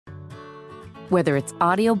Whether it's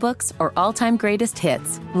audiobooks or all-time greatest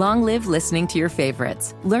hits, long live listening to your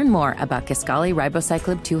favorites. Learn more about Kisqali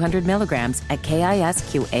Ribociclib 200 milligrams at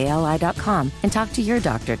KISQALI.com and talk to your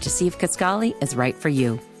doctor to see if Kisqali is right for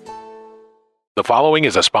you. The following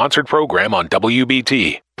is a sponsored program on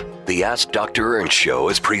WBT. The Ask Dr. Ernst Show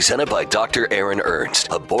is presented by Dr. Aaron Ernst,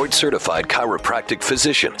 a board-certified chiropractic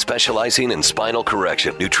physician specializing in spinal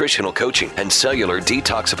correction, nutritional coaching, and cellular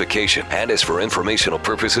detoxification, and is for informational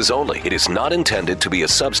purposes only. It is not intended to be a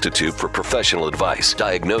substitute for professional advice,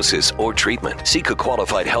 diagnosis, or treatment. Seek a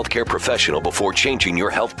qualified healthcare professional before changing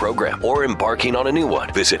your health program or embarking on a new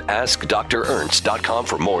one. Visit AskDrErnst.com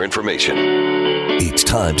for more information. It's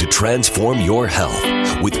time to transform your health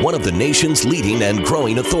with one of the nation's leading and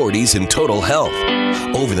growing authorities in total health.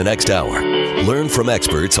 Over the next hour, learn from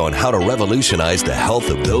experts on how to revolutionize the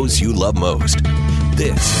health of those you love most.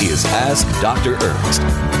 This is Ask Dr. Ernst.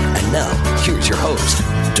 And now, here's your host,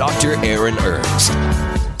 Dr. Aaron Ernst.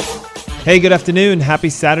 Hey, good afternoon. Happy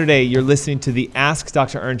Saturday. You're listening to the Ask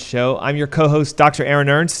Dr. Ernst Show. I'm your co-host, Dr. Aaron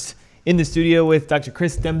Ernst, in the studio with Dr.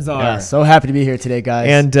 Chris Demzar. Yeah, so happy to be here today, guys.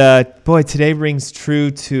 And boy, today rings true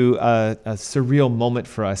to a surreal moment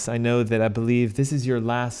for us. I know that I believe this is your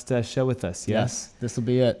last show with us. Yes, this will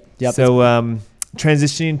be it. Yep. So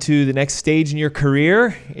transitioning to the next stage in your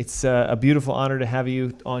career, it's a beautiful honor to have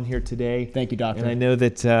you on here today. Thank you, Doctor. And I know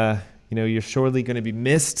that you're surely going to be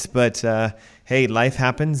missed, but hey, life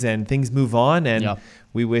happens and things move on, and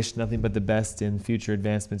we wish nothing but the best in future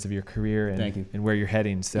advancements of your career and where you're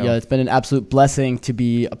heading. So yeah, it's been an absolute blessing to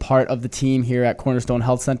be a part of the team here at Cornerstone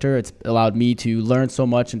Health Center. It's allowed me to learn so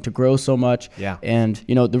much and to grow so much. Yeah. And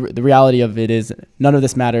the reality of it is none of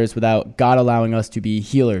this matters without God allowing us to be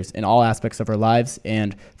healers in all aspects of our lives.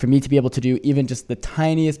 And for me to be able to do even just the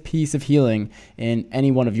tiniest piece of healing in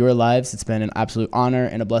any one of your lives, it's been an absolute honor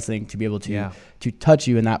and a blessing to be able to touch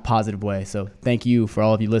you in that positive way. So thank you for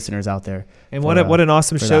all of you listeners out there. And what an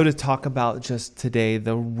awesome show to talk about just today,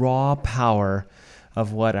 the raw power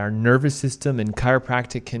of what our nervous system and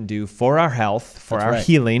chiropractic can do for our health, for our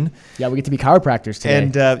healing. Yeah, we get to be chiropractors today.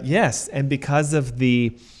 And and because of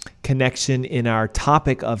the connection in our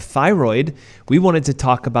topic of thyroid, we wanted to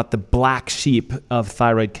talk about the black sheep of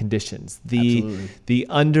thyroid conditions, the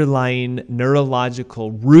underlying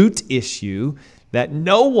neurological root issue that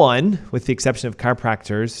no one, with the exception of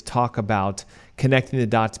chiropractors, talk about connecting the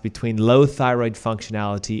dots between low thyroid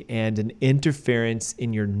functionality and an interference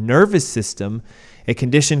in your nervous system, a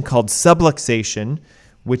condition called subluxation,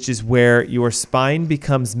 which is where your spine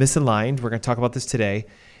becomes misaligned. We're going to talk about this today.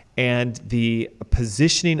 And the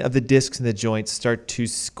positioning of the discs in the joints start to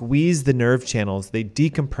squeeze the nerve channels. They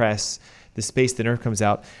decompress the space the nerve comes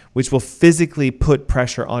out, which will physically put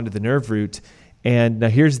pressure onto the nerve root. And now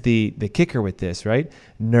here's the kicker with this, right?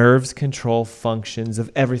 Nerves control functions of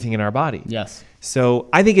everything in our body. Yes. So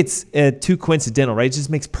I think it's too coincidental, right? It just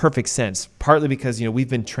makes perfect sense, partly because we've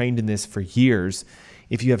been trained in this for years.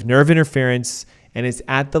 If you have nerve interference and it's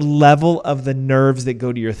at the level of the nerves that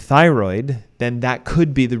go to your thyroid, then that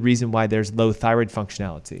could be the reason why there's low thyroid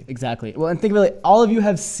functionality. Exactly. Well, and think about it, all of you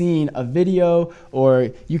have seen a video,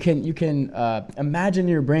 or you can imagine in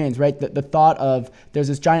your brains, right? The thought of there's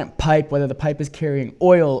this giant pipe, whether the pipe is carrying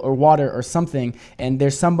oil or water or something, and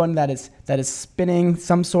there's someone that is spinning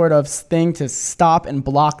some sort of thing to stop and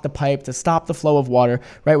block the pipe, to stop the flow of water,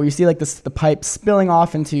 right? Where you see like the pipe spilling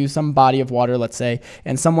off into some body of water, let's say,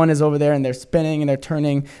 and someone is over there and they're spinning and they're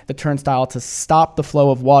turning the turnstile to stop the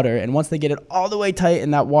flow of water. And once they get it all the way tight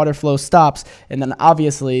and that water flow stops, and then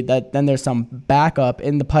obviously then there's some backup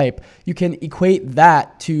in the pipe, you can equate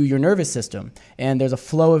that to your nervous system. And there's a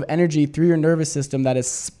flow of energy through your nervous system that is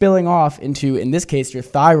spilling off into, in this case, your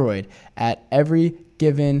thyroid at every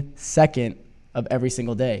given second of every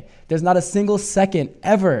single day. There's not a single second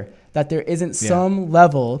ever that there isn't some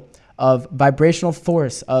level of vibrational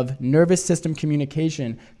force, of nervous system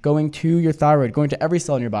communication going to your thyroid, going to every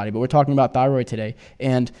cell in your body. But we're talking about thyroid today.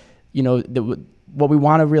 And what we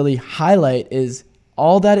want to really highlight is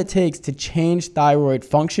all that it takes to change thyroid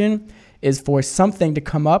function is for something to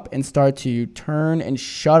come up and start to turn and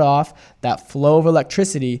shut off that flow of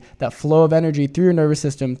electricity, that flow of energy through your nervous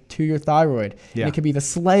system to your thyroid. Yeah. And it could be the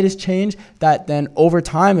slightest change that then over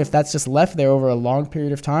time, if that's just left there over a long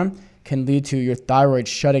period of time, can lead to your thyroid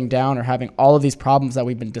shutting down or having all of these problems that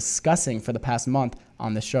we've been discussing for the past month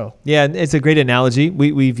on this show. Yeah, it's a great analogy.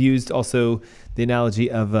 We've used also the analogy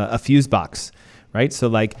of a fuse box, right? So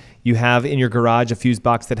like You have in your garage a fuse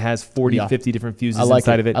box that has 40, 50 different fuses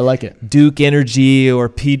inside of it. I like it. Duke Energy or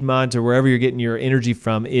Piedmont or wherever you're getting your energy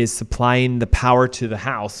from is supplying the power to the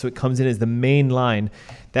house. So it comes in as the main line.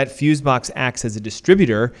 That fuse box acts as a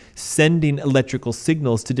distributor, sending electrical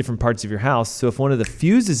signals to different parts of your house. So if one of the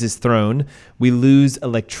fuses is thrown, we lose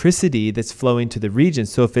electricity that's flowing to the region.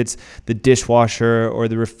 So if it's the dishwasher or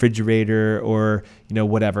the refrigerator or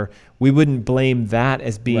whatever, we wouldn't blame that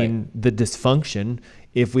as being the dysfunction.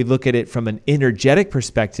 If we look at it from an energetic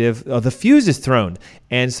perspective, the fuse is thrown.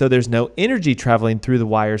 And so there's no energy traveling through the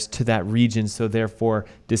wires to that region, so therefore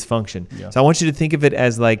dysfunction. Yeah. So I want you to think of it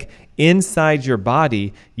as like inside your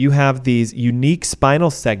body, you have these unique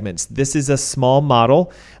spinal segments. This is a small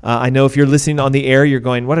model. I know if you're listening on the air, you're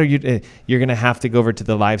going, what are you? You're going to have to go over to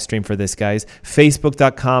the live stream for this, guys.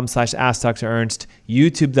 Facebook.com/AskDrErnst,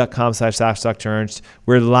 YouTube.com/AskDrErnst.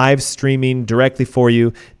 We're live streaming directly for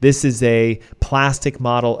you. This is a plastic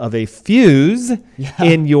model of a fuse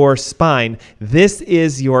in your spine. This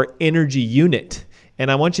is your energy unit. And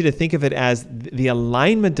I want you to think of it as the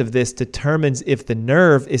alignment of this determines if the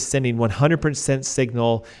nerve is sending 100%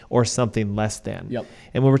 signal or something less than. Yep.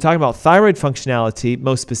 And when we're talking about thyroid functionality,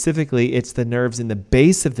 most specifically, it's the nerves in the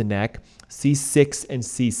base of the neck, C6 and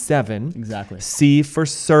C7. Exactly. C for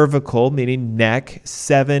cervical, meaning neck,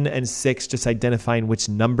 7 and 6, just identifying which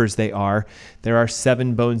numbers they are. There are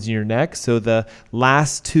 7 bones in your neck, so the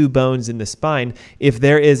last 2 bones in the spine, if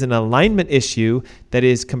there is an alignment issue that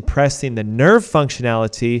is compressing the nerve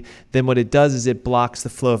functionality, then what it does is it blocks the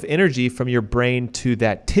flow of energy from your brain to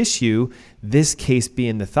that tissue, this case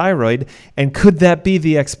being the thyroid. And could that be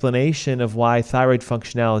the explanation of why thyroid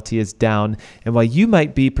functionality is down and why you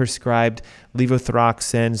might be prescribed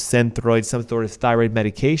levothyroxine, Synthroid, some sort of thyroid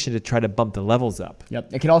medication to try to bump the levels up?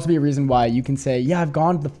 Yep. It could also be a reason why you can say, yeah, I've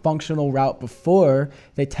gone the functional route before.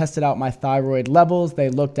 They tested out my thyroid levels. They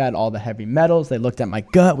looked at all the heavy metals. They looked at my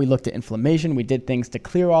gut. We looked at inflammation. We did things to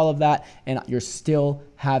clear all of that. And you're still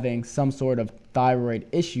having some sort of thyroid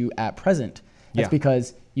issue at present. That's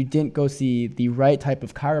because you didn't go see the right type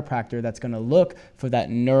of chiropractor that's going to look for that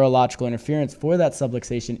neurological interference for that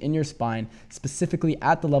subluxation in your spine, specifically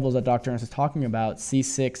at the levels that Dr. Ernst is talking about,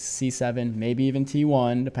 C6, C7, maybe even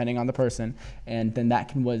T1, depending on the person. And then that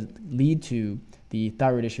can lead to the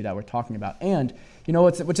thyroid issue that we're talking about. And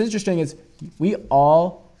what's interesting is we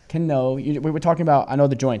all can know, we were talking about, I know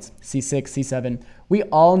the joints, C6, C7. We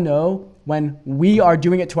all know when we are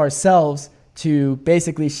doing it to ourselves to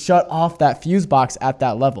basically shut off that fuse box at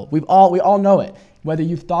that level. We all know it, whether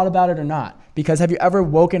you've thought about it or not. Because have you ever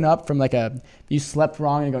woken up from you slept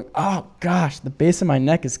wrong and you're going, oh gosh, the base of my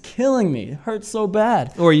neck is killing me. It hurts so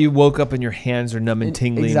bad. Or you woke up and your hands are numb and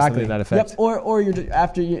tingling, exactly. Something to that effect. Yep. Or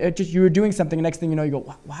you were doing something, the next thing you know, you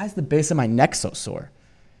go, why is the base of my neck so sore?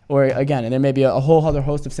 Or again, and there may be a whole other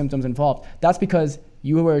host of symptoms involved. That's because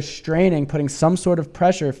you were straining, putting some sort of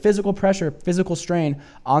pressure, physical strain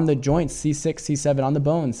on the joints, C6, C7, on the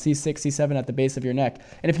bones, C6, C7 at the base of your neck.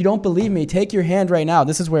 And if you don't believe me, take your hand right now.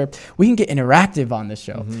 This is where we can get interactive on this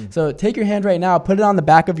show. Mm-hmm. So take your hand right now, put it on the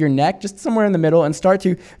back of your neck, just somewhere in the middle, and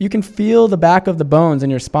you can feel the back of the bones in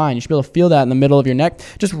your spine. You should be able to feel that in the middle of your neck.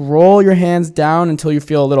 Just roll your hands down until you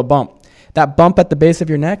feel a little bump. That bump at the base of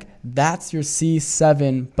your neck, that's your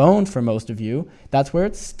C7 bone for most of you. That's where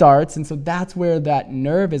it starts. And so that's where that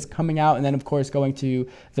nerve is coming out. And then, of course, going to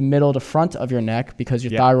the middle to front of your neck because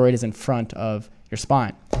your thyroid is in front of your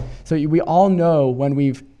spine. So we all know when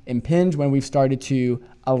we've impinged, when we've started to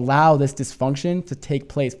allow this dysfunction to take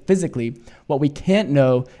place physically. What we can't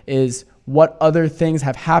know is what other things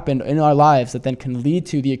have happened in our lives that then can lead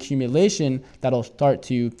to the accumulation that'll start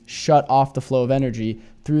to shut off the flow of energy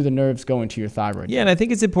through the nerves going to your thyroid. Yeah, and I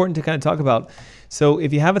think it's important to kind of talk about, so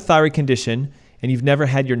if you have a thyroid condition and you've never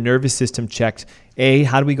had your nervous system checked, A,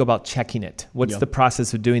 how do we go about checking it? What's the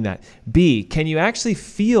process of doing that? B, can you actually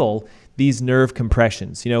feel these nerve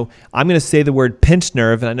compressions? I'm going to say the word pinched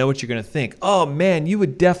nerve, and I know what you're going to think. Oh man, you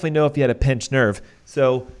would definitely know if you had a pinched nerve.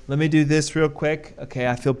 So let me do this real quick. Okay,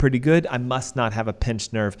 I feel pretty good. I must not have a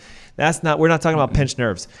pinched nerve. We're not talking about pinched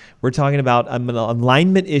nerves. We're talking about an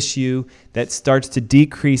alignment issue that starts to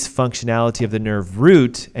decrease functionality of the nerve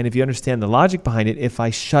root. And if you understand the logic behind it, if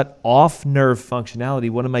I shut off nerve functionality,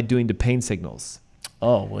 what am I doing to pain signals?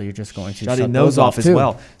 Oh, well, you're just going to shutting those off as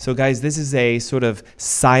well. So guys, this is a sort of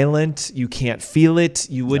silent, you can't feel it.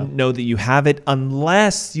 You wouldn't know that you have it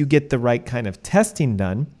unless you get the right kind of testing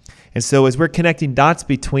done. And so as we're connecting dots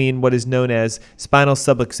between what is known as spinal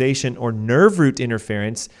subluxation or nerve root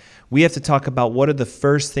interference, we have to talk about what are the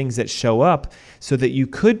first things that show up so that you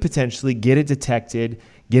could potentially get it detected,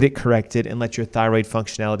 get it corrected, and let your thyroid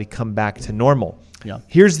functionality come back to normal. Yeah.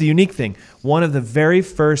 Here's the unique thing. One of the very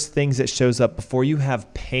first things that shows up before you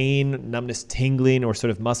have pain, numbness, tingling, or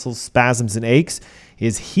sort of muscle spasms and aches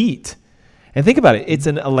is heat. And think about it. It's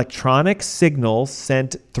an electronic signal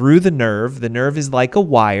sent through the nerve. The nerve is like a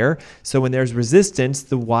wire. So when there's resistance,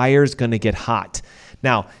 the wire is going to get hot.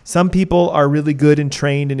 Now, some people are really good and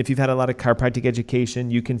trained, and if you've had a lot of chiropractic education,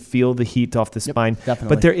 you can feel the heat off the spine. Definitely.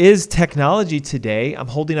 But there is technology today. I'm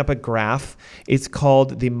holding up a graph. It's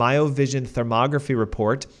called the MyoVision Thermography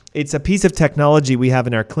Report. It's a piece of technology we have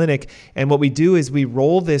in our clinic, and what we do is we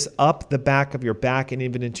roll this up the back of your back and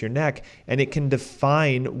even into your neck, and it can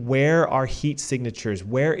define where are heat signatures,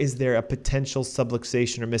 where is there a potential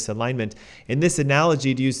subluxation or misalignment. In this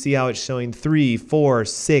analogy, do you see how it's showing 3, 4,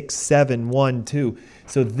 6, 7, 1, 2?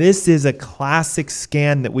 So this is a classic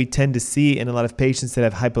scan that we tend to see in a lot of patients that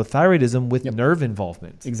have hypothyroidism with nerve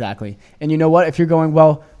involvement. Exactly. And you know what? If you're going,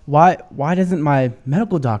 well, why doesn't my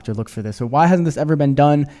medical doctor look for this? Or why hasn't this ever been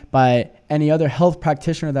done by any other health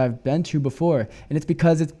practitioner that I've been to before? And it's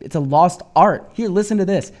because it's a lost art. Here, listen to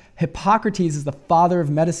this. Hippocrates is the father of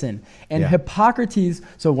medicine. And Hippocrates,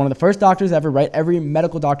 so one of the first doctors ever, right? Every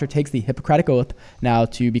medical doctor takes the Hippocratic Oath now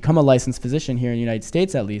to become a licensed physician here in the United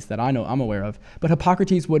States, at least, that I'm aware of. But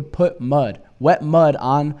Hippocrates would put wet mud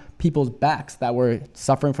on people's backs that were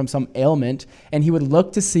suffering from some ailment. And he would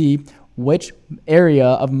look to see which area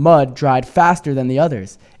of mud dried faster than the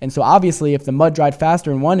others. And so obviously if the mud dried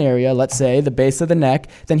faster in one area, let's say the base of the neck,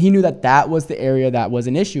 then he knew that that was the area that was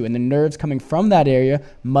an issue, and the nerves coming from that area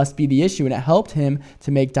must be the issue. And it helped him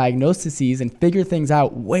to make diagnoses and figure things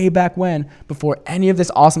out way back when, before any of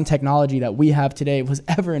this awesome technology that we have today was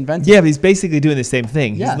ever invented. Yeah, but he's basically doing the same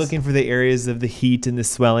thing. Yes. He's looking for the areas of the heat and the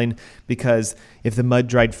swelling, because if the mud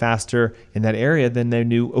dried faster in that area, then they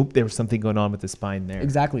knew, there was something going on with the spine there.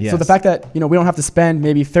 Exactly. Yes. So the fact that, we don't have to spend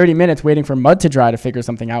maybe 30 minutes waiting for mud to dry to figure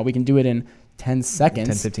something out. We can do it in 10 seconds.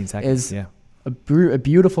 10, 15 seconds, is a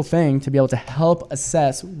beautiful thing to be able to help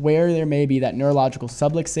assess where there may be that neurological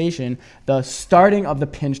subluxation, the starting of the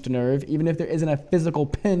pinched nerve, even if there isn't a physical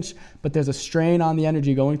pinch, but there's a strain on the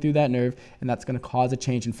energy going through that nerve, and that's going to cause a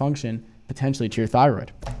change in function, potentially to your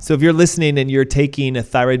thyroid. So if you're listening and you're taking a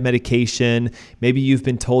thyroid medication, maybe you've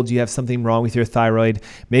been told you have something wrong with your thyroid,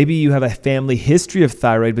 maybe you have a family history of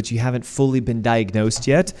thyroid, but you haven't fully been diagnosed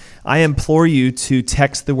yet, I implore you to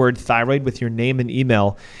text the word thyroid with your name and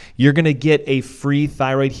email. You're going to get a free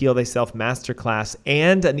Thyroid Heal Thyself Masterclass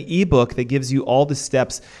and an ebook that gives you all the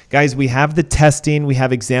steps. Guys, we have the testing. We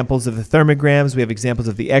have examples of the thermograms. We have examples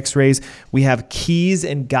of the x-rays. We have keys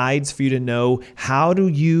and guides for you to know how do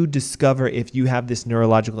you discover if you have this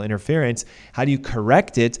neurological interference, how do you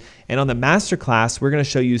correct it? And on the masterclass, we're going to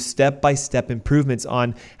show you step-by-step improvements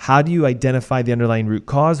on how do you identify the underlying root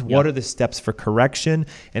cause, what are the steps for correction,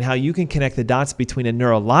 and how you can connect the dots between a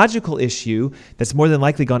neurological issue that's more than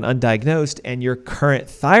likely gone undiagnosed and your current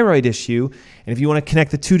thyroid issue. And if you want to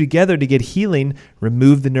connect the two together to get healing,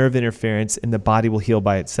 remove the nerve interference and the body will heal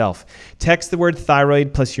by itself. Text the word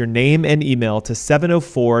thyroid plus your name and email to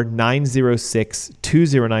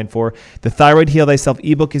 704-906-2094. The Thyroid Heal Thyself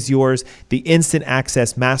ebook is yours. The Instant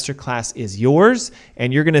Access Masterclass is yours.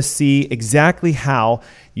 And you're going to see exactly how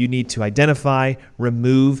you need to identify,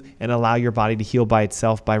 remove, and allow your body to heal by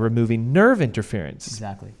itself by removing nerve interference.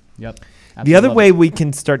 Exactly. Yep. The other way we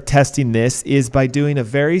can start testing this is by doing a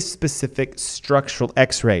very specific structural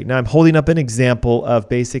x-ray. Now I'm holding up an example of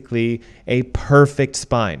basically a perfect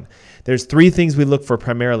spine. There's three things we look for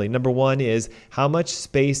primarily. Number one is how much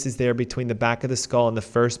space is there between the back of the skull and the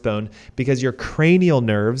first bone, because your cranial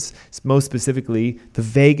nerves, most specifically the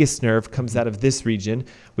vagus nerve, comes out of this region.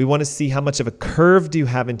 We want to see how much of a curve do you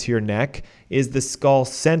have into your neck. Is the skull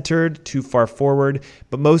centered, too far forward?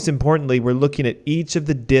 But most importantly, we're looking at each of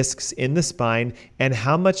the discs in the spine and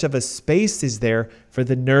how much of a space is there for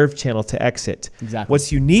the nerve channel to exit. Exactly.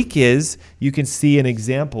 What's unique is you can see an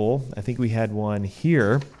example. I think we had one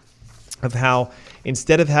here of how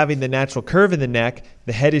instead of having the natural curve in the neck,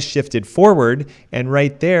 the head is shifted forward, and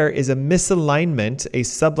right there is a misalignment, a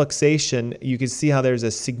subluxation. You can see how there's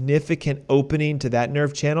a significant opening to that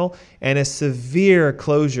nerve channel and a severe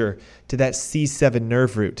closure to that C7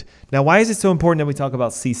 nerve root. Now, why is it so important that we talk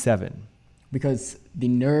about C7? Because the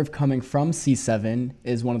nerve coming from C7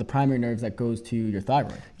 is one of the primary nerves that goes to your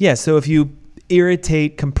thyroid. Yeah, so if you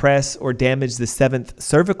irritate, compress, or damage the 7th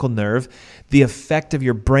cervical nerve, the effect of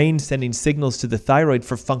your brain sending signals to the thyroid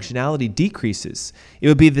for functionality decreases. It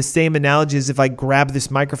would be the same analogy as if I grab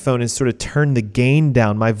this microphone and sort of turn the gain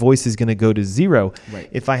down, my voice is going to go to 0. Right.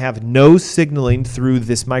 If I have no signaling through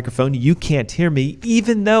this microphone, you can't hear me,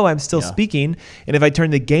 even though I'm still speaking. And if I turn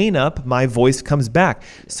the gain up, my voice comes back.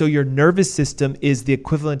 So your nervous system is the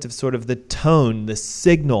equivalent of sort of the tone, the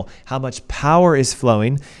signal, how much power is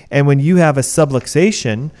flowing. And when you have a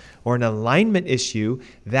subluxation or an alignment issue,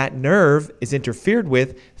 that nerve is interfered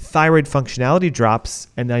with, thyroid functionality drops.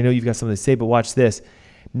 And I know you've got something to say, but watch this.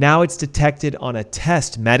 Now it's detected on a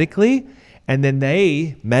test medically, and then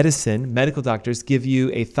medical doctors give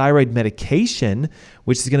you a thyroid medication,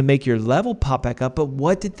 which is going to make your level pop back up. But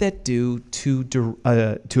what did that do to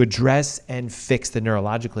address and fix the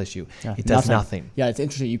neurological issue? It does nothing. Yeah, it's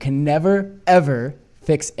interesting. You can never, ever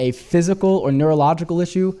fix a physical or neurological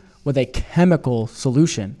issue with a chemical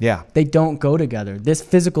solution. Yeah. They don't go together. This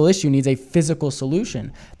physical issue needs a physical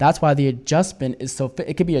solution. That's why the adjustment is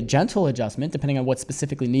it could be a gentle adjustment depending on what's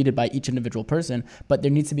specifically needed by each individual person, but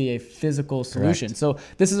there needs to be a physical solution. Correct. So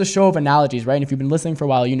this is a show of analogies, right? And if you've been listening for a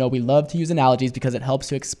while, you know we love to use analogies because it helps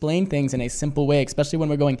to explain things in a simple way, especially when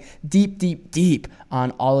we're going deep, deep, deep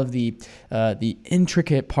on all of the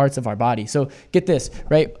intricate parts of our body. So get this,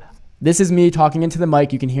 right? This is me talking into the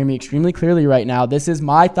mic. You can hear me extremely clearly right now. This is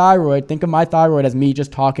my thyroid. Think of my thyroid as me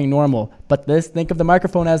just talking normal. But think of the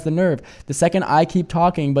microphone as the nerve. The second I keep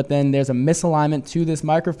talking, but then there's a misalignment to this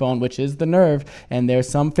microphone, which is the nerve, and there's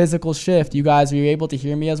some physical shift. You guys, are you able to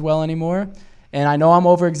hear me as well anymore? And I know I'm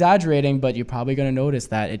over-exaggerating, but you're probably going to notice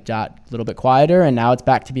that it got a little bit quieter, and now it's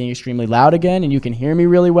back to being extremely loud again, and you can hear me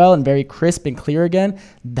really well and very crisp and clear again.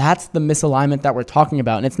 That's the misalignment that we're talking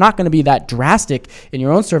about. And it's not going to be that drastic in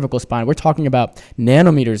your own cervical spine. We're talking about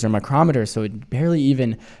nanometers or micrometers, so it barely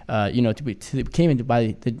even, by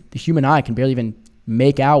the human eye can barely even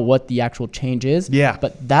make out what the actual change is. Yeah.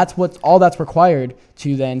 But that's all that's required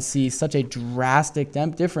to then see such a drastic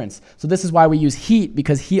difference. So this is why we use heat,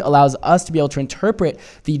 because heat allows us to be able to interpret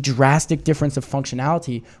the drastic difference of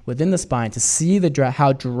functionality within the spine, to see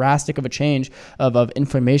how drastic of a change of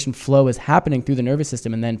information flow is happening through the nervous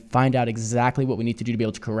system, and then find out exactly what we need to do to be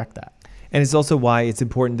able to correct that. And it's also why it's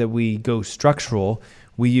important that we go structural.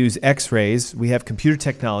 We use x-rays. We have computer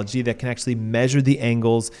technology that can actually measure the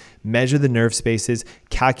angles, measure the nerve spaces,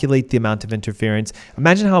 calculate the amount of interference.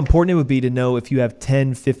 Imagine how important it would be to know if you have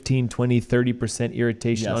 10, 15, 20, 30%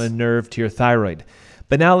 irritation on a nerve to your thyroid.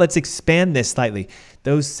 But now let's expand this slightly.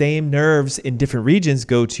 Those same nerves in different regions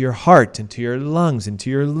go to your heart, and to your lungs, and to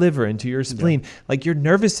your liver, and to your spleen. Like, your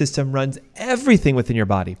nervous system runs everything within your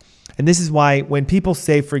body. And this is why when people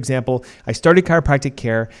say, for example, I started chiropractic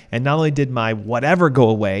care and not only did my whatever go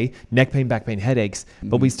away, neck pain, back pain, headaches,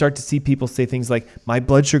 but we start to see people say things like, my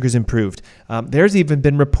blood sugar's improved. There's even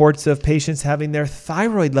been reports of patients having their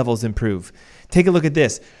thyroid levels improve. Take a look at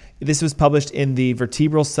this. This was published in the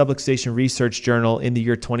Vertebral Subluxation Research Journal in the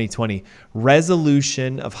year 2020.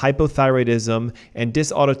 Resolution of hypothyroidism and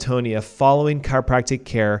dysautonomia following chiropractic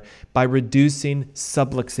care by reducing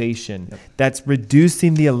subluxation. That's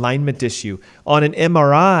reducing the alignment issue. On an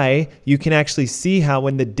MRI, you can actually see how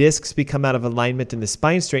when the discs become out of alignment and the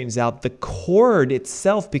spine straightens out, the cord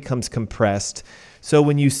itself becomes compressed. So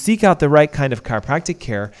when you seek out the right kind of chiropractic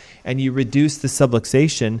care and you reduce the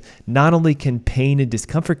subluxation, not only can pain and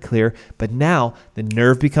discomfort clear, but now the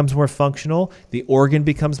nerve becomes more functional, the organ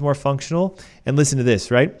becomes more functional. And listen to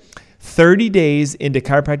this, right? 30 days into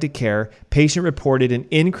chiropractic care, patient reported an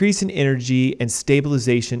increase in energy and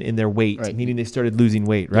stabilization in their weight, meaning they started losing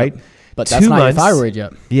weight, right? Yep. But that's not your thyroid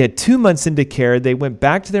yet. Yeah, 2 months into care, they went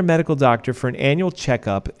back to their medical doctor for an annual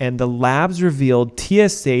checkup, and the labs revealed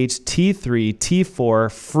TSH, T3,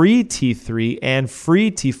 T4, free T3, and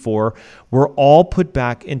free T4 were all put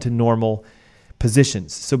back into normal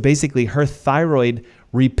positions. So basically, her thyroid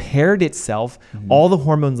repaired itself, all the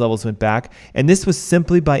hormone levels went back, and this was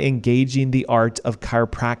simply by engaging the art of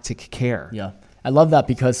chiropractic care. Yeah. I love that,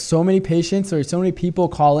 because so many patients or so many people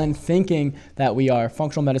call in thinking that we are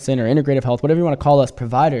functional medicine or integrative health, whatever you want to call us,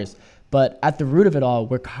 providers. But at the root of it all,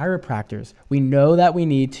 we're chiropractors. We know that we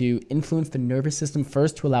need to influence the nervous system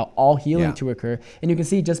first to allow all healing to occur. And you can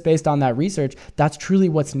see just based on that research, that's truly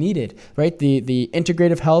what's needed, right? The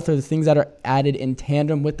integrative health are the things that are added in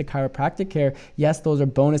tandem with the chiropractic care. Yes, those are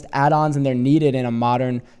bonus add-ons, and they're needed in a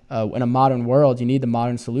modern world. You need the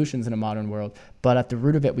modern solutions in a modern world. But at the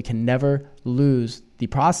root of it, we can never lose the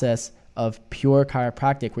process of pure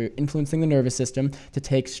chiropractic, where you're influencing the nervous system to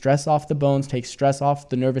take stress off the bones, take stress off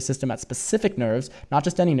the nervous system at specific nerves, not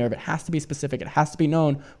just any nerve. It has to be specific. It has to be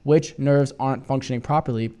known which nerves aren't functioning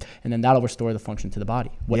properly, and then that'll restore the function to the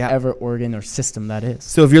body, whatever organ or system that is.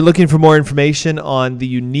 So if you're looking for more information on the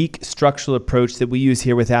unique structural approach that we use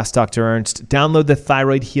here with Ask Dr. Ernst, download the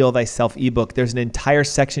Thyroid Heal Thyself ebook. There's an entire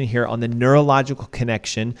section here on the neurological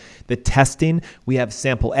connection, the testing. We have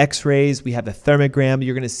sample x-rays. We have the thermogram.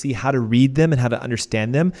 You're going to see how to read them and how to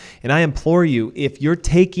understand them. And I implore you, if you're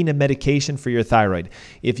taking a medication for your thyroid,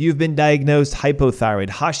 if you've been diagnosed hypothyroid,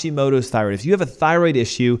 Hashimoto's thyroid, if you have a thyroid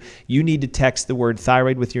issue, you need to text the word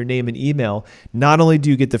thyroid with your name and email. Not only do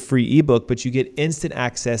you get the free ebook, but you get instant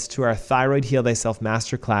access to our Thyroid Heal Thyself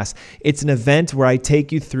Masterclass. It's an event where I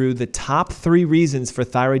take you through the top 3 reasons for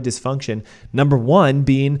thyroid dysfunction. Number 1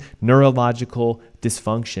 being neurological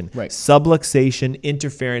dysfunction, subluxation,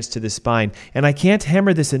 interference to the spine. And I can't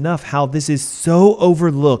hammer this enough, how this is so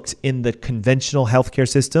overlooked in the conventional healthcare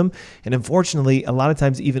system. And unfortunately, a lot of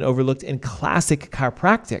times even overlooked in classic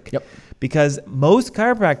chiropractic. Because most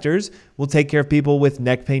chiropractors will take care of people with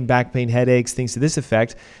neck pain, back pain, headaches, things to this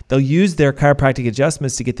effect. They'll use their chiropractic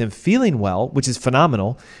adjustments to get them feeling well, which is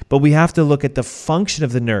phenomenal. But we have to look at the function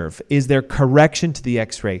of the nerve. Is there correction to the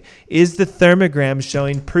x-ray? Is the thermogram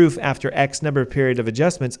showing proof after X number of period of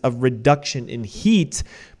adjustments of reduction in heat?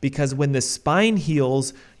 Because when the spine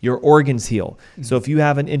heals, your organs heal. So if you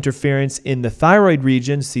have an interference in the thyroid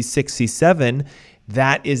region, C6, C7,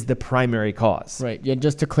 that is the primary cause. Right. Yeah.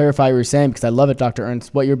 Just to clarify what you're saying, because I love it, Dr.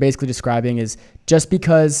 Ernst, what you're basically describing is just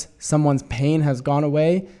because someone's pain has gone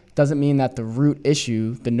away doesn't mean that the root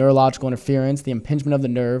issue, the neurological interference, the impingement of the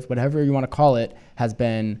nerve, whatever you want to call it, has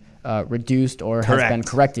been reduced or has been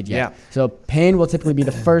corrected yet. So pain will typically be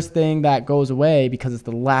the first thing that goes away because it's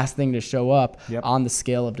the last thing to show up on the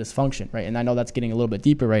scale of dysfunction, right? And I know that's getting a little bit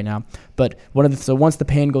deeper right now, but so once the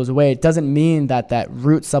pain goes away, it doesn't mean that that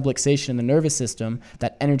root subluxation in the nervous system,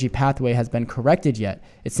 that energy pathway has been corrected yet.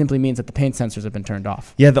 It simply means that the pain sensors have been turned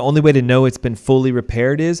off. Yeah, the only way to know it's been fully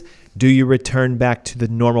repaired is, do you return back to the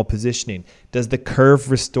normal positioning? Does the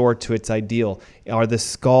curve restore to its ideal? Are the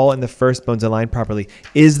skull and the first bones aligned properly?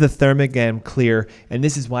 Is the thermogram clear? And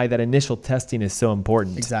this is why that initial testing is so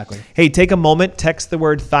important. Exactly. Hey, take a moment, text the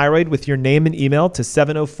word thyroid with your name and email to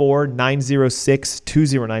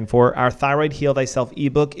 704-906-2094. Our Thyroid Heal Thyself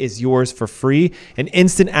ebook is yours for free, and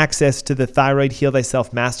instant access to the Thyroid Heal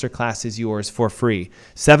Thyself Masterclass is yours for free.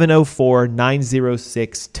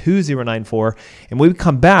 704-906-2094. And when we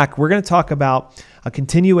come back, we're going to talk about a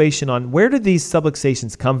continuation on where do these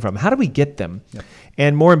subluxations come from? How do we get them?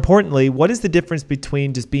 And more importantly, what is the difference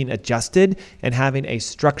between just being adjusted and having a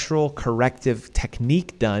structural corrective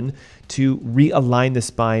technique done to realign the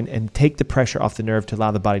spine and take the pressure off the nerve to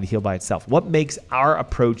allow the body to heal by itself? What makes our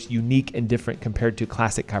approach unique and different compared to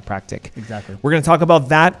classic chiropractic? Exactly. We're going to talk about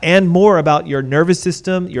that and more about your nervous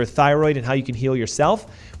system, your thyroid, and how you can heal yourself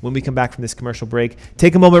when we come back from this commercial break.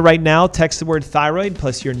 Take a moment right now, text the word thyroid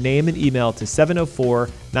plus your name and email to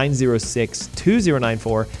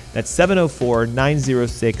 704-906-2094. That's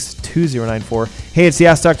 704-906-2094. Hey, it's the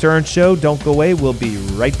Ask Dr. Ernst Show. Don't go away. We'll be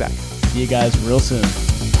right back. See you guys real soon.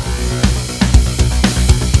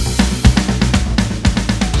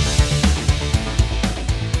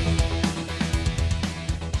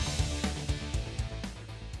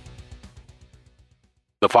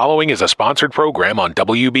 The following is a sponsored program on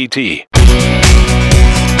WBT.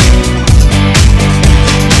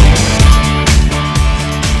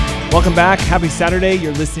 Welcome back. Happy Saturday.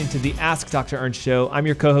 You're listening to the Ask Dr. Ernst Show. I'm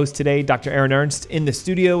your co-host today, Dr. Aaron Ernst, in the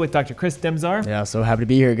studio with Dr. Chris Demzar. Yeah, so happy to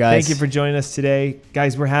be here, guys. Thank you for joining us today.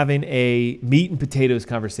 Guys, we're having a meat and potatoes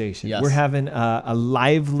conversation. Yes. We're having a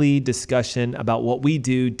lively discussion about what we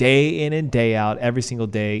do day in and day out, every single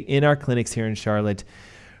day in our clinics here in Charlotte,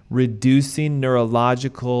 reducing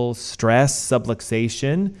neurological stress,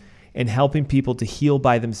 subluxation, and helping people to heal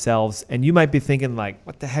by themselves. And you might be thinking like,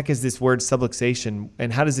 what the heck is this word subluxation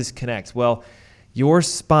and how does this connect? Well, your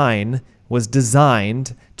spine was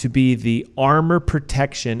designed to be the armor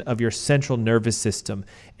protection of your central nervous system.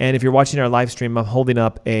 And if you're watching our live stream, I'm holding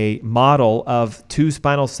up a model of 2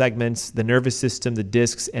 spinal segments, the nervous system, the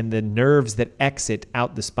discs, and the nerves that exit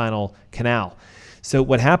out the spinal canal. So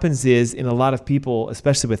what happens is, in a lot of people,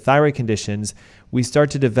 especially with thyroid conditions, we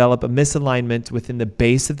start to develop a misalignment within the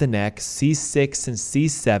base of the neck, C6 and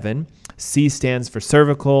C7. C stands for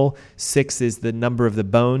cervical. 6 is the number of the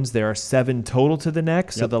bones. There are 7 total to the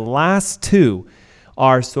neck. So the last 2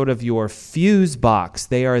 are sort of your fuse box.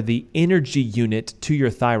 They are the energy unit to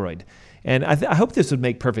your thyroid. And I hope this would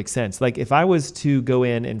make perfect sense. Like if I was to go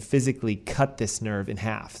in and physically cut this nerve in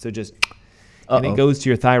half, so just and it goes to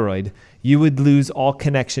your thyroid, you would lose all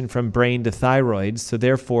connection from brain to thyroid. So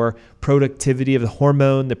therefore, productivity of the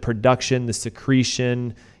hormone, the production, the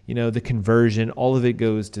secretion, the conversion, all of it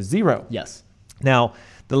goes to zero. Yes. Now,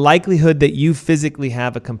 the likelihood that you physically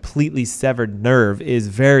have a completely severed nerve is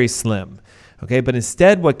very slim. Okay, but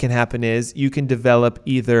instead what can happen is you can develop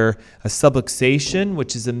either a subluxation,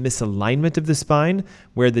 which is a misalignment of the spine,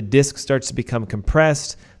 where the disc starts to become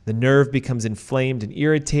compressed, the nerve becomes inflamed and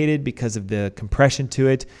irritated because of the compression to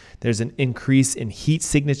it. There's an increase in heat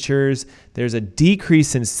signatures. There's a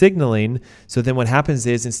decrease in signaling. So then what happens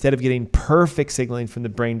is instead of getting perfect signaling from the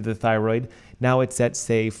brain to the thyroid, now it's at,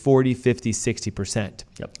 say, 40, 50, 60%.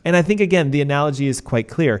 Yep. And I think, again, the analogy is quite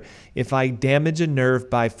clear. If I damage a nerve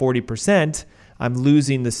by 40%, I'm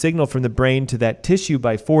losing the signal from the brain to that tissue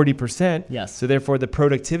by 40%. Yes. So therefore, the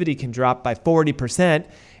productivity can drop by 40%.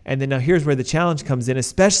 And then now here's where the challenge comes in,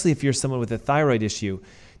 especially if you're someone with a thyroid issue.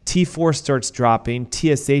 T4 starts dropping,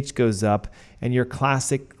 TSH goes up, and your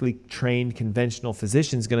classically trained conventional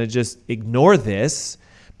physician is going to just ignore this,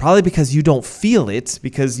 probably because you don't feel it,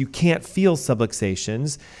 because you can't feel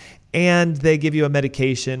subluxations. And they give you a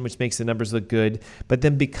medication, which makes the numbers look good. But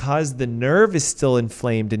then because the nerve is still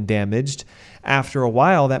inflamed and damaged, after a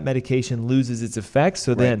while, that medication loses its effect.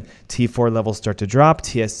 So then T4 levels start to drop,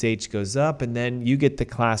 TSH goes up, and then you get the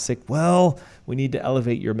classic, well, we need to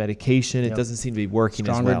elevate your medication. It doesn't seem to be working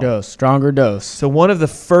as well. Stronger dose. So one of the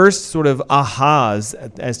first sort of ahas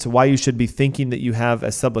as to why you should be thinking that you have a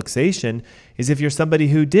subluxation is if you're somebody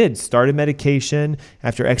who did start a medication,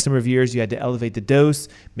 after X number of years, you had to elevate the dose.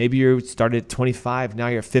 Maybe you started at 25, now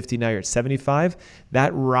you're at 50, now you're at 75.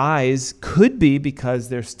 That rise could be because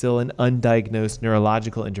there's still an undiagnosed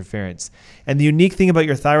neurological interference. And the unique thing about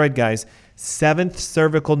your thyroid, guys, 7th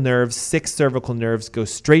cervical nerve, 6th cervical nerves go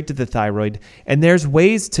straight to the thyroid. And there's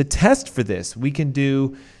ways to test for this. We can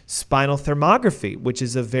do spinal thermography, which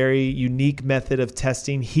is a very unique method of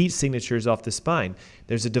testing heat signatures off the spine.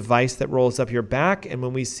 There's a device that rolls up your back, and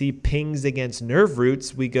when we see pings against nerve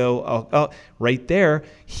roots, we go, oh, right there,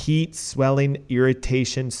 heat, swelling,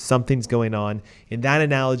 irritation, something's going on. In that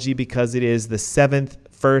analogy, because it is the 7th,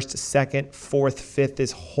 1st, 2nd, 4th, 5th,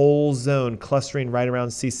 this whole zone clustering right around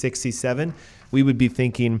C6, C7, we would be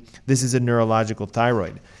thinking this is a neurological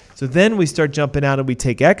thyroid. So then we start jumping out and we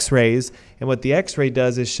take x-rays, and what the x-ray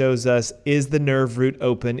does is shows us, is the nerve root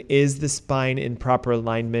open? Is the spine in proper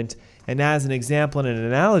alignment? And as an example and an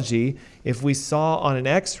analogy, if we saw on an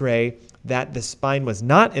x-ray that the spine was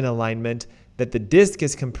not in alignment, that the disc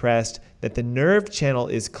is compressed, that the nerve channel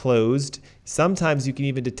is closed, sometimes you can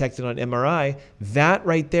even detect it on MRI. That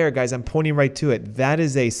right there, guys, I'm pointing right to it. That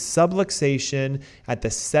is a subluxation at the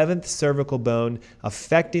 7th cervical bone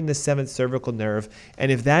affecting the 7th cervical nerve.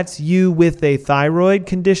 And if that's you with a thyroid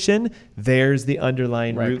condition, there's the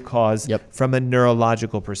underlying root cause from a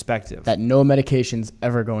neurological perspective. That no medication's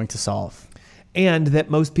ever going to solve. And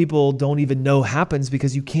that most people don't even know happens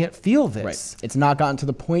because you can't feel this. Right. It's not gotten to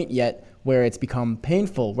the point yet where it's become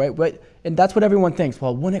painful, right? And that's what everyone thinks.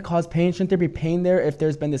 Well, wouldn't it cause pain? Shouldn't there be pain there if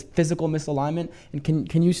there's been this physical misalignment? And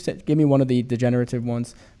can you give me one of the degenerative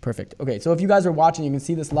ones? Perfect. Okay, so if you guys are watching, you can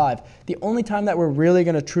see this live. The only time that we're really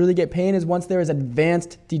going to truly get pain is once there is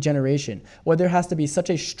advanced degeneration, or there has to be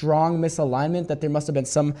such a strong misalignment that there must have been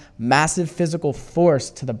some massive physical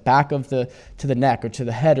force to the back of to the neck or to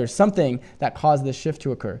the head or something that caused this shift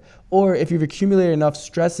to occur. Or if you've accumulated enough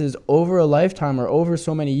stresses over a lifetime or over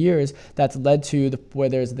so many years, that's led to where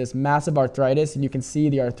there's this massive arthritis, and you can see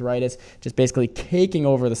the arthritis just basically caking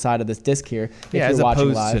over the side of this disc here. Yeah, as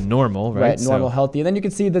opposed to normal, right? Right, normal, healthy. And then you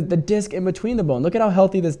can see the disc in between the bone. Look at how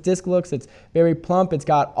healthy this disc looks. It's very plump. It's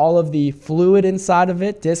got all of the fluid inside of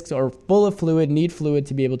it. Discs are full of fluid, need fluid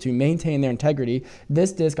to be able to maintain their integrity.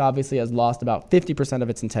 This disc obviously has lost about 50% of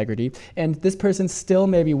its integrity, and this person still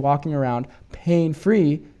may be walking around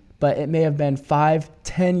pain-free, but it may have been 5,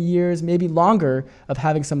 10 years, maybe longer of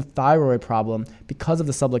having some thyroid problem because of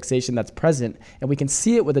the subluxation that's present. And we can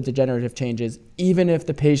see it with the degenerative changes, even if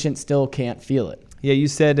the patient still can't feel it. Yeah, you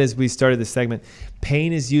said as we started this segment,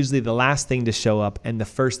 pain is usually the last thing to show up and the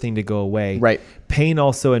first thing to go away. Right. Pain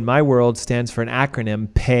also in my world stands for an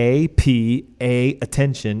acronym, PAY, P, A,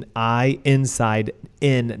 attention, I, inside,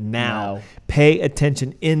 in, now. Pay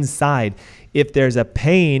attention inside. If there's a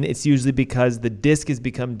pain, it's usually because the disc has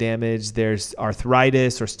become damaged, there's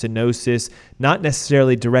arthritis or stenosis, not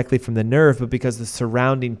necessarily directly from the nerve, but because the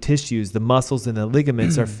surrounding tissues, the muscles and the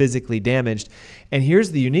ligaments are physically damaged. And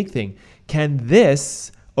here's the unique thing. Can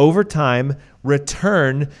this, over time,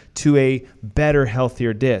 return to a better,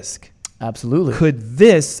 healthier disc? Absolutely. Could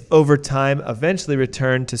this, over time, eventually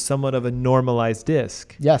return to somewhat of a normalized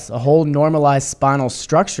disc? Yes, a whole normalized spinal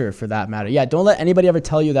structure for that matter. Yeah, don't let anybody ever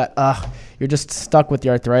tell you that, you're just stuck with the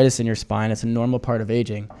arthritis in your spine. It's a normal part of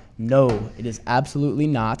aging. No, it is absolutely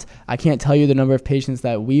not. I can't tell you the number of patients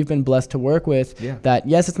that we've been blessed to work with that,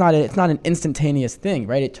 yes, it's not an instantaneous thing,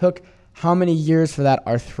 right? It took how many years for that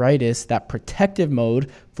arthritis, that protective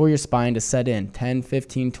mode for your spine to set in? 10,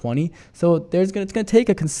 15, 20. So it's going to take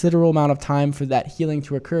a considerable amount of time for that healing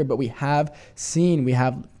to occur. But we have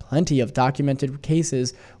plenty of documented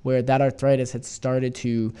cases where that arthritis had started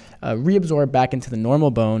to reabsorb back into the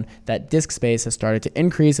normal bone. That disc space has started to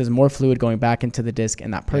increase as more fluid going back into the disc,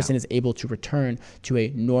 and that person is able to return to a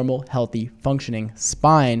normal, healthy, functioning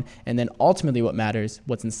spine. And then ultimately what matters,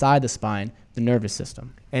 what's inside the spine, the nervous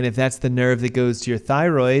system. And if that's the nerve that goes to your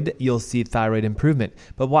thyroid, you'll see thyroid improvement.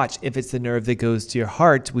 But watch, if it's the nerve that goes to your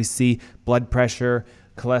heart, we see blood pressure,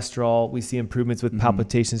 cholesterol, we see improvements with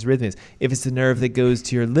palpitations, arrhythmias. If it's the nerve that goes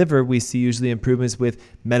to your liver, we see usually improvements with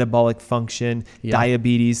metabolic function,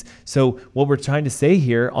 diabetes. So what we're trying to say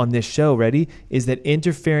here on this show, ready, is that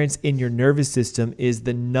interference in your nervous system is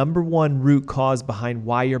the number one root cause behind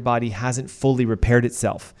why your body hasn't fully repaired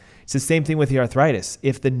itself. It's the same thing with the arthritis.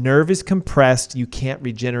 If the nerve is compressed, you can't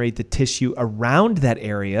regenerate the tissue around that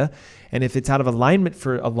area. And if it's out of alignment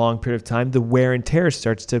for a long period of time, the wear and tear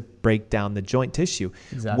starts to break down the joint tissue.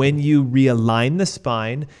 Exactly. When you realign the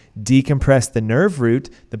spine, decompress the nerve root,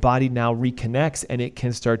 the body now reconnects and it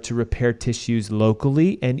can start to repair tissues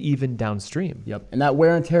locally and even downstream. Yep. And that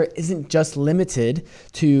wear and tear isn't just limited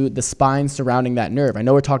to the spine surrounding that nerve. I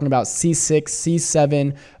know we're talking about C6,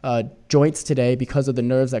 C7 joints today because of the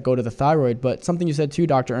nerves that go to the thyroid, but something you said too,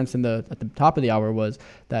 Dr. Ernst, at the top of the hour was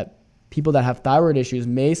that people that have thyroid issues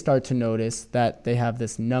may start to notice that they have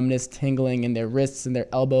this numbness, tingling in their wrists and their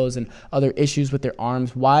elbows and other issues with their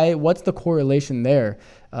arms. Why? What's the correlation there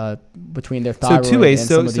between their thyroid two ways. and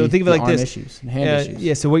some of so think of it like arm this. Issues and hand issues?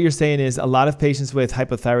 Yeah, so what you're saying is a lot of patients with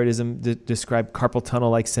hypothyroidism describe carpal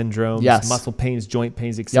tunnel-like syndromes, muscle pains, joint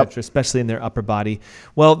pains, etc., especially in their upper body.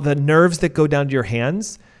 Well, the nerves that go down to your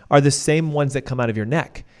hands are the same ones that come out of your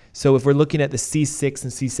neck. So if we're looking at the C6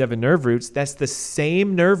 and C7 nerve roots, that's the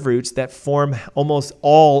same nerve roots that form almost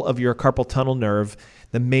all of your carpal tunnel nerve,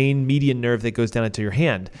 the main median nerve that goes down into your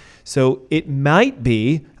hand. So it might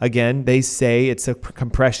be, again, they say it's a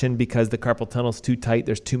compression because the carpal tunnel is too tight,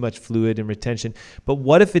 there's too much fluid and retention. But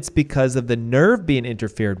what if it's because of the nerve being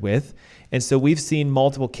interfered with? And so we've seen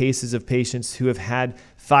multiple cases of patients who have had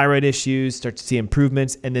thyroid issues, start to see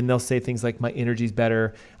improvements, and then they'll say things like, my energy's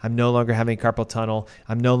better, I'm no longer having carpal tunnel,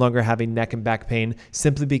 I'm no longer having neck and back pain,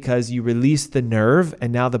 simply because you release the nerve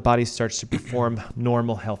and now the body starts to perform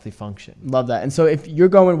normal, healthy function. Love that. And so if you're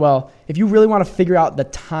going, if you really want to figure out the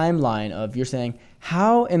timeline of, you're saying,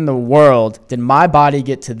 how in the world did my body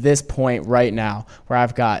get to this point right now where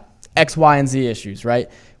I've got X, Y, and Z issues, right?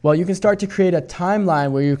 Well, you can start to create a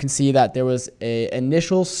timeline where you can see that there was an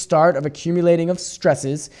initial start of accumulating of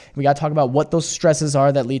stresses. We got to talk about what those stresses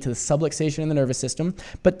are that lead to the subluxation in the nervous system.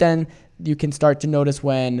 But then you can start to notice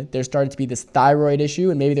when there started to be this thyroid issue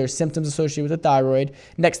and maybe there's symptoms associated with the thyroid.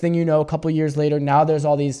 Next thing you know, a couple years later, now there's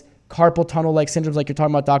all these carpal tunnel-like syndromes like you're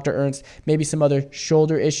talking about, Dr. Ernst, maybe some other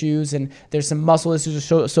shoulder issues, and there's some muscle issues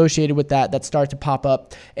associated with that start to pop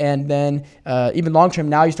up. And then even long-term,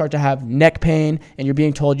 now you start to have neck pain, and you're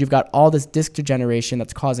being told you've got all this disc degeneration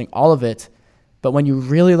that's causing all of it. But when you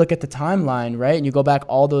really look at the timeline, right, and you go back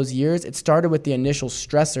all those years, it started with the initial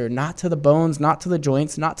stressor, not to the bones, not to the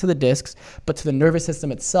joints, not to the discs, but to the nervous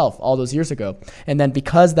system itself all those years ago. And then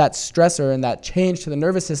because that stressor and that change to the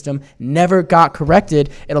nervous system never got corrected,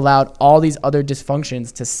 it allowed all these other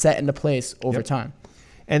dysfunctions to set into place over time.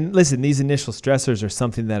 And listen, these initial stressors are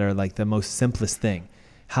something that are like the most simplest thing.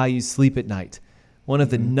 How you sleep at night. One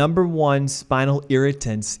of the number one spinal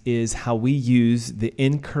irritants is how we use the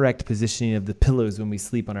incorrect positioning of the pillows when we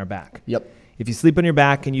sleep on our back. Yep. If you sleep on your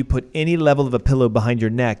back and you put any level of a pillow behind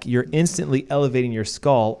your neck, you're instantly elevating your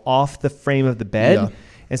skull off the frame of the bed. Yeah.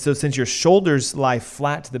 And so since your shoulders lie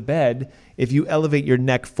flat to the bed, if you elevate your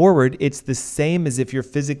neck forward, it's the same as if you're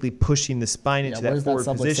physically pushing the spine into that forward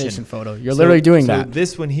position. Photo? You're literally doing that. So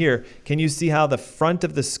this one here, can you see how the front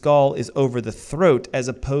of the skull is over the throat as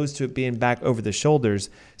opposed to it being back over the shoulders?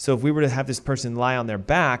 So if we were to have this person lie on their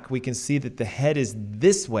back, we can see that the head is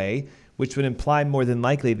this way, which would imply more than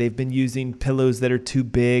likely they've been using pillows that are too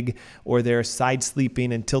big, or they're side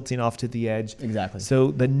sleeping and tilting off to the edge. Exactly.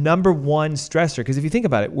 So the number one stressor, because if you think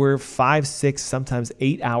about it, we're 5, 6, sometimes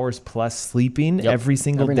 8 hours plus sleeping every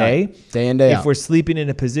single day. Night. Day in, day out. If we're sleeping in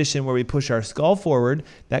a position where we push our skull forward,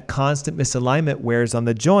 that constant misalignment wears on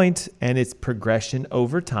the joint, and its progression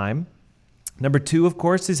over time Number 2, of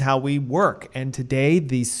course, is how we work. And today,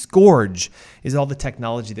 the scourge is all the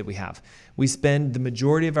technology that we have. We spend the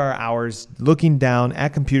majority of our hours looking down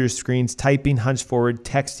at computer screens, typing, hunched forward,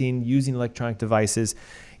 texting, using electronic devices.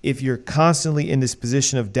 If you're constantly in this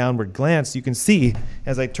position of downward glance, you can see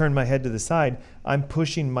as I turn my head to the side, I'm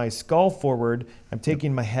pushing my skull forward. I'm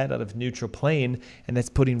taking my head out of neutral plane, and that's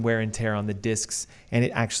putting wear and tear on the discs, and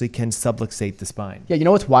it actually can subluxate the spine. Yeah, you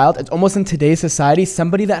know what's wild? It's almost in today's society,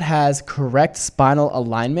 somebody that has correct spinal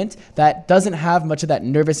alignment, that doesn't have much of that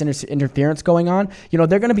nervous interference going on, they're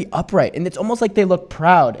going to be upright, and it's almost like they look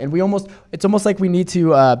proud, and it's almost like we need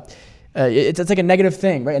to... it's like a negative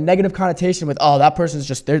thing, right? A negative connotation with, that person's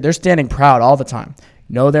just, they're standing proud all the time.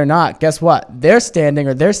 No, they're not. Guess what? They're standing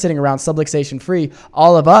or they're sitting around subluxation free.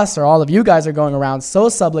 All of us or all of you guys are going around so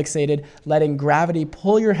subluxated, letting gravity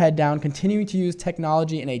pull your head down, continuing to use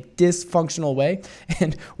technology in a dysfunctional way.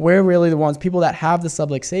 And we're really the ones, people that have the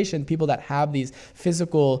subluxation, people that have these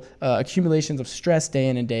physical accumulations of stress day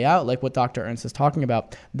in and day out, like what Dr. Ernst is talking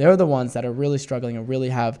about, they're the ones that are really struggling and really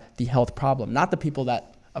have the health problem, not the people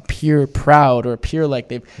that appear proud or appear like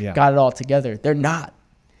they've got it all together. They're not.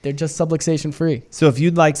 They're just subluxation free. So if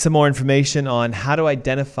you'd like some more information on how to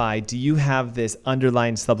identify, do you have this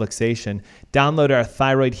underlying subluxation, download our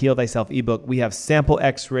Thyroid Heal Thyself ebook. We have sample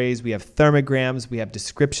x-rays, we have thermograms, we have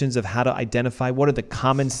descriptions of how to identify what are the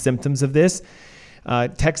common symptoms of this.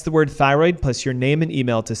 Text the word thyroid plus your name and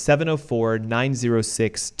email to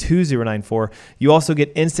 704-906-2094. You also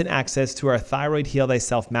get instant access to our Thyroid Heal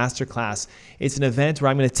Thyself Masterclass. It's an event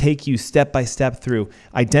where I'm going to take you step by step through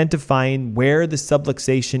identifying where the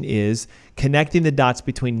subluxation is, connecting the dots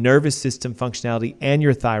between nervous system functionality and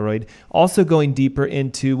your thyroid, also going deeper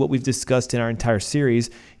into what we've discussed in our entire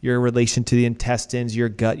series, your relation to the intestines, your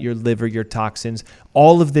gut, your liver, your toxins.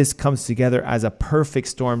 All of this comes together as a perfect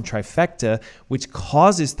storm trifecta, which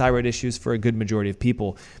causes thyroid issues for a good majority of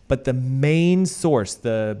people. But the main source,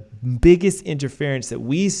 the biggest interference that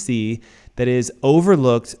we see that is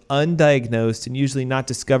overlooked, undiagnosed, and usually not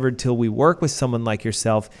discovered till we work with someone like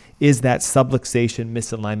yourself is that subluxation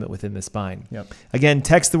misalignment within the spine. Yep. Again,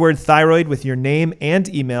 text the word thyroid with your name and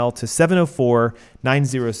email to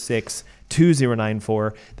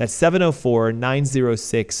 704-906-2094. That's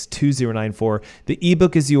 704-906-2094. The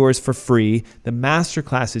ebook is yours for free. The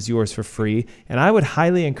masterclass is yours for free. And I would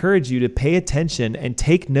highly encourage you to pay attention and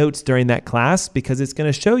take notes during that class, because it's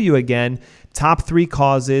going to show you again top 3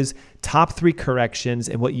 causes, top 3 corrections,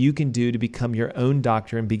 and what you can do to become your own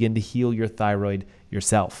doctor and begin to heal your thyroid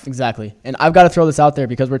yourself. Exactly. And I've got to throw this out there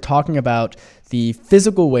because we're talking about the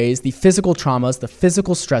physical ways, the physical traumas, the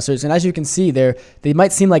physical stressors. And as you can see, they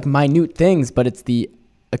might seem like minute things, but it's the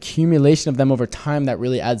accumulation of them over time that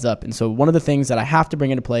really adds up. And so one of the things that I have to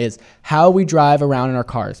bring into play is how we drive around in our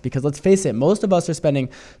cars, because let's face it, most of us are spending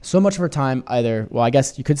so much of our time either, well, I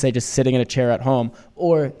guess you could say just sitting in a chair at home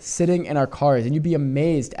or sitting in our cars. And you'd be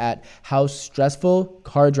amazed at how stressful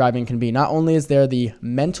car driving can be. Not only is there the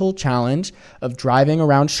mental challenge of driving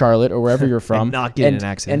around Charlotte or wherever you're from and not getting in an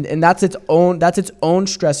accident. And that's its own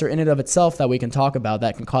stressor in and of itself that we can talk about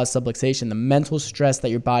that can cause subluxation. The mental stress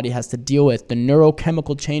that your body has to deal with, the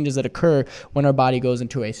neurochemical changes that occur when our body goes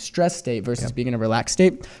into a stress state versus being in a relaxed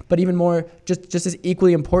state. But even more, just as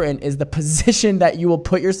equally important is the position that you will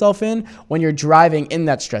put yourself in when you're driving in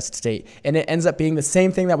that stressed state. And it ends up being the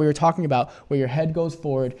same thing that we were talking about, where your head goes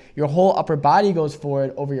forward, your whole upper body goes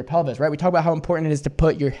forward over your pelvis, right? We talk about how important it is to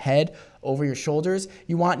put your head over your shoulders.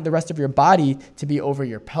 You want the rest of your body to be over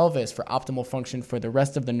your pelvis for optimal function for the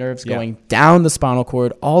rest of the nerves going down the spinal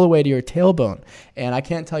cord all the way to your tailbone. And I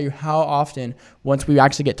can't tell you how often, once we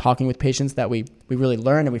actually get talking with patients, that we really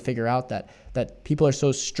learn and we figure out that people are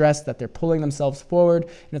so stressed that they're pulling themselves forward,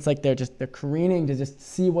 and it's like they're careening to just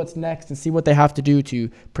see what's next and see what they have to do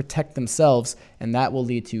to protect themselves, and that will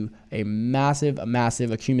lead to a massive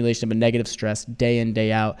accumulation of a negative stress day in,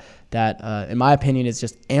 day out that, in my opinion, is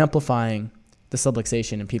just amplifying the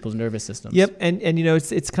subluxation in people's nervous systems. Yep, and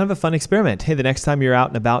it's kind of a fun experiment. Hey, the next time you're out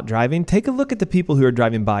and about driving, take a look at the people who are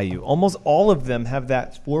driving by you. Almost all of them have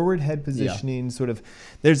that forward head positioning sort of.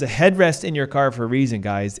 There's a headrest in your car for a reason,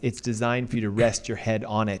 guys. It's designed for you to rest your head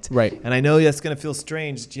on it. Right. And I know that's going to feel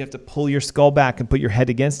strange that you have to pull your skull back and put your head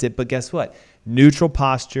against it, but guess what? Neutral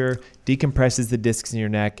posture decompresses the discs in your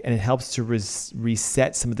neck, and it helps to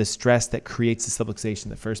reset some of the stress that creates the subluxation in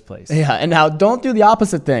the first place. Yeah, and now don't do the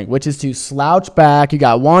opposite thing, which is to slouch back. You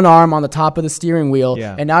got one arm on the top of the steering wheel,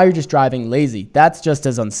 and now you're just driving lazy. That's just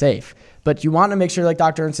as unsafe. But you want to make sure, like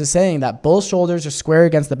Dr. Ernst is saying, that both shoulders are square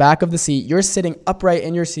against the back of the seat. You're sitting upright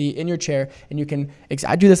in your seat, in your chair, and you can,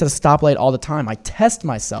 I do this at a stoplight all the time. I test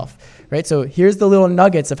myself, right? So here's the little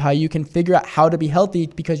nuggets of how you can figure out how to be healthy,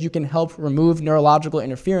 because you can help remove neurological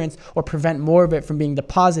interference or prevent more of it from being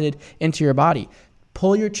deposited into your body.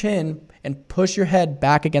 Pull your chin and push your head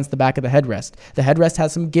back against the back of the headrest. The headrest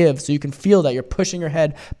has some give, so you can feel that you're pushing your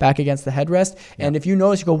head back against the headrest. And if you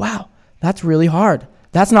notice, you go, wow, that's really hard.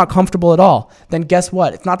 That's not comfortable at all. Then guess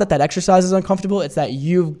what? It's not that exercise is uncomfortable. It's that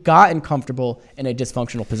you've gotten comfortable in a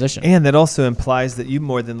dysfunctional position. And that also implies that you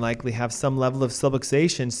more than likely have some level of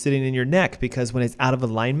subluxation sitting in your neck, because when it's out of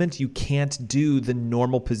alignment, you can't do the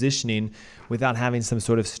normal positioning without having some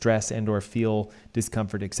sort of stress and or feel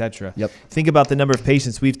discomfort, etc. Yep. Think about the number of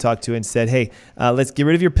patients we've talked to and said, hey, let's get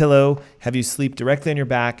rid of your pillow, have you sleep directly on your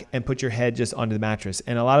back, and put your head just onto the mattress.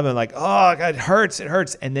 And a lot of them are like, oh, God, it hurts.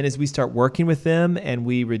 And then as we start working with them and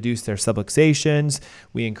we reduce their subluxations,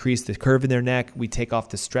 we increase the curve in their neck, we take off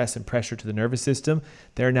the stress and pressure to the nervous system,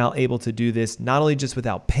 they're now able to do this not only just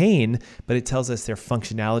without pain, but it tells us their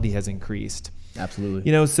functionality has increased. Absolutely.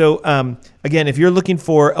 You know, so again, if you're looking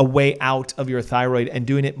for a way out of your thyroid and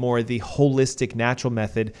doing it more the holistic, natural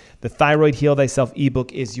method, the Thyroid Heal Thyself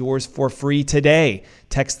ebook is yours for free today.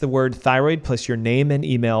 Text the word thyroid plus your name and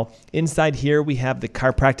email. Inside here, we have the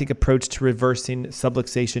chiropractic approach to reversing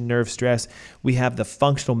subluxation nerve stress. We have the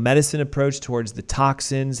functional medicine approach towards the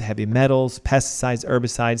toxins, heavy metals, pesticides,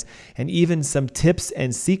 herbicides, and even some tips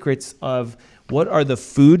and secrets of what are the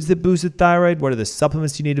foods that boost the thyroid? What are the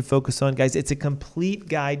supplements you need to focus on? Guys, it's a complete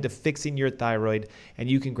guide to fixing your thyroid, and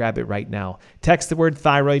you can grab it right now. Text the word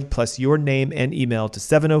thyroid plus your name and email to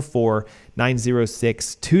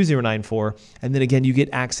 704-906-2094. And then again, you get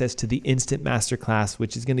access to the Instant Masterclass,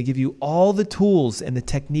 which is going to give you all the tools and the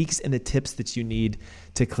techniques and the tips that you need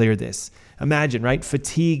to clear this. Imagine, right?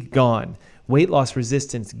 Fatigue gone. Weight loss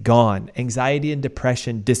resistance gone, anxiety and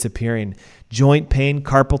depression disappearing, joint pain,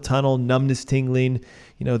 carpal tunnel, numbness, tingling,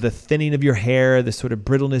 you know, the thinning of your hair, the sort of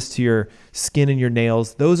brittleness to your skin and your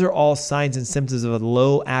nails. Those are all signs and symptoms of a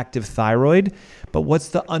low active thyroid. But what's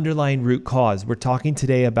the underlying root cause? We're talking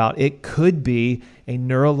today about it could be a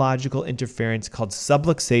neurological interference called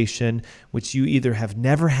subluxation, which you either have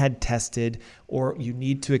never had tested or you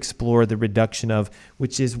need to explore the reduction of,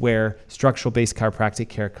 which is where structural-based chiropractic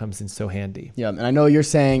care comes in so handy. Yeah, and I know you're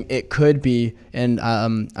saying it could be, and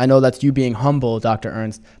I know that's you being humble, Dr.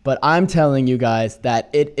 Ernst, but I'm telling you guys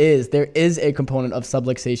that there is a component of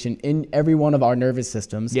subluxation in every one of our nervous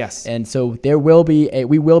systems. Yes. And so we will be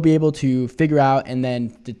able to figure out and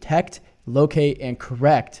then detect, locate, and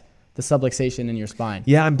correct the subluxation in your spine.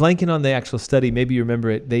 Yeah, I'm blanking on the actual study. Maybe you remember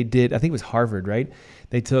it. They did, I think it was Harvard, right?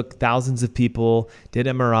 They took thousands of people, did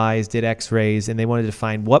MRIs, did x-rays, and they wanted to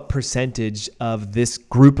find what percentage of this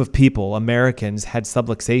group of people, Americans, had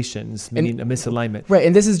subluxations, meaning a misalignment. Right,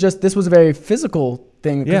 and this was a very physical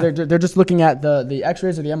thing. Yeah. They're just looking at the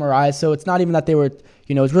x-rays or the MRIs, so it's not even that they were,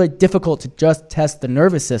 it's really difficult to just test the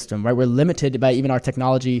nervous system, right? We're limited by even our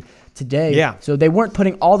technology today. Yeah. So they weren't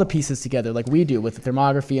putting all the pieces together like we do with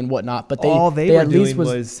thermography and whatnot, but all they were at least doing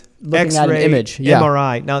was looking X-ray, at an image. Yeah.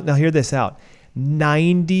 MRI. Now hear this out.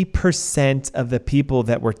 90% of the people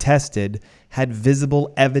that were tested had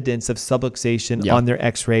visible evidence of subluxation on their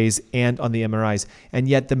x-rays and on the MRIs, and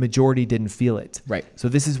yet the majority didn't feel it. Right. So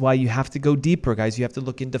this is why you have to go deeper, guys. You have to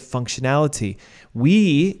look into functionality.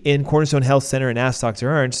 We in Cornerstone Health Center and Ask Dr.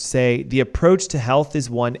 Ernst say the approach to health is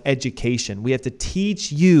one, education. We have to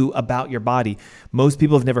teach you about your body. Most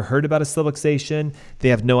people have never heard about a subluxation. They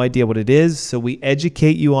have no idea what it is. So we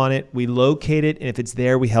educate you on it. We locate it. And if it's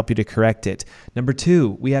there, we help you to correct it. Number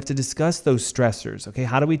two, we have to discuss those stressors. Okay.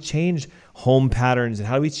 How do we change home patterns, and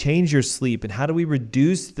how do we change your sleep, and how do we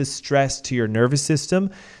reduce the stress to your nervous system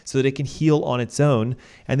so that it can heal on its own?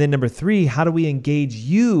 And then number three, how do we engage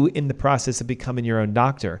you in the process of becoming your own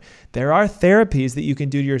doctor? There are therapies that you can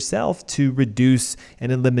do to yourself to reduce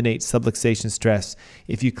and eliminate subluxation stress.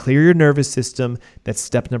 If you clear your nervous system, that's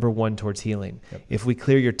step number one towards healing. Yep. If we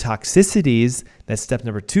clear your toxicities, that's step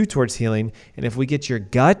number two towards healing. And if we get your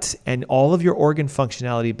gut and all of your organ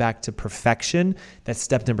functionality back to perfection, that's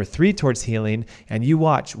step number three towards healing. And you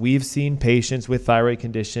watch, we've seen patients with thyroid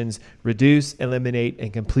conditions reduce, eliminate,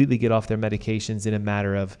 and completely get off their medications in a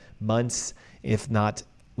matter of months, if not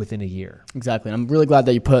within a year. Exactly. And I'm really glad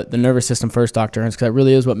that you put the nervous system first, Dr. Ernst, because that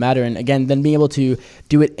really is what matters. And again, then being able to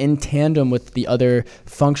do it in tandem with the other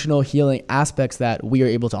functional healing aspects that we are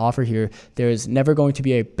able to offer here, there's never going to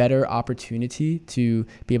be a better opportunity to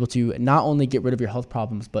be able to not only get rid of your health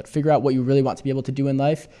problems, but figure out what you really want to be able to do in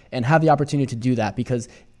life and have the opportunity to do that. Because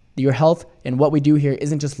your health and what we do here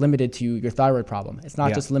isn't just limited to your thyroid problem. It's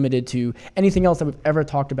not just limited to anything else that we've ever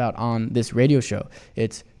talked about on this radio show.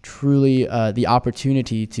 It's truly the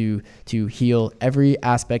opportunity to heal every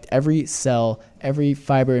aspect, every cell, every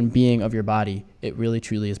fiber and being of your body. It really,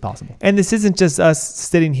 truly is possible. And this isn't just us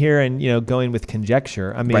sitting here and, going with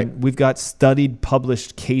conjecture. I mean, we've got studied,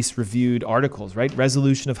 published, case-reviewed articles, right?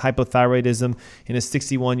 Resolution of hypothyroidism in a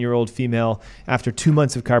 61-year-old female after 2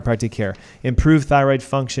 months of chiropractic care. Improved thyroid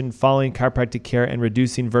function following chiropractic care and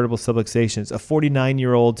reducing vertebral subluxations. A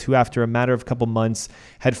 49-year-old who, after a matter of a couple months,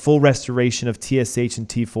 had full restoration of TSH and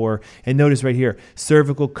T4. And notice right here,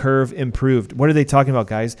 cervical curve improved. What are they talking about,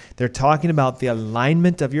 guys? They're talking about the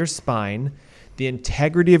alignment of your spine, the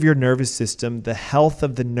integrity of your nervous system, the health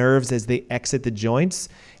of the nerves as they exit the joints,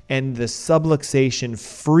 and the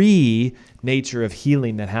subluxation-free nature of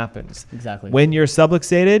healing that happens. Exactly. When you're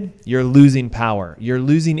subluxated, you're losing power. You're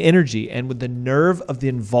losing energy. And with the nerve of the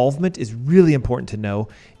involvement is really important to know.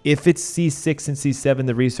 If it's C6 and C7,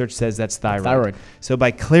 the research says that's thyroid. So by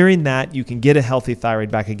clearing that, you can get a healthy thyroid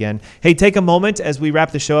back again. Hey, take a moment as we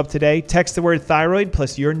wrap the show up today. Text the word thyroid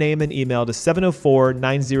plus your name and email to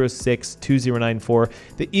 704-906-2094.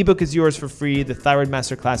 The ebook is yours for free. The Thyroid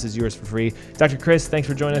Masterclass is yours for free. Dr. Chris, thanks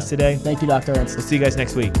for joining us today. Thank you, Dr. Ernst. We'll see you guys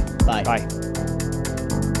next week. Bye. Bye.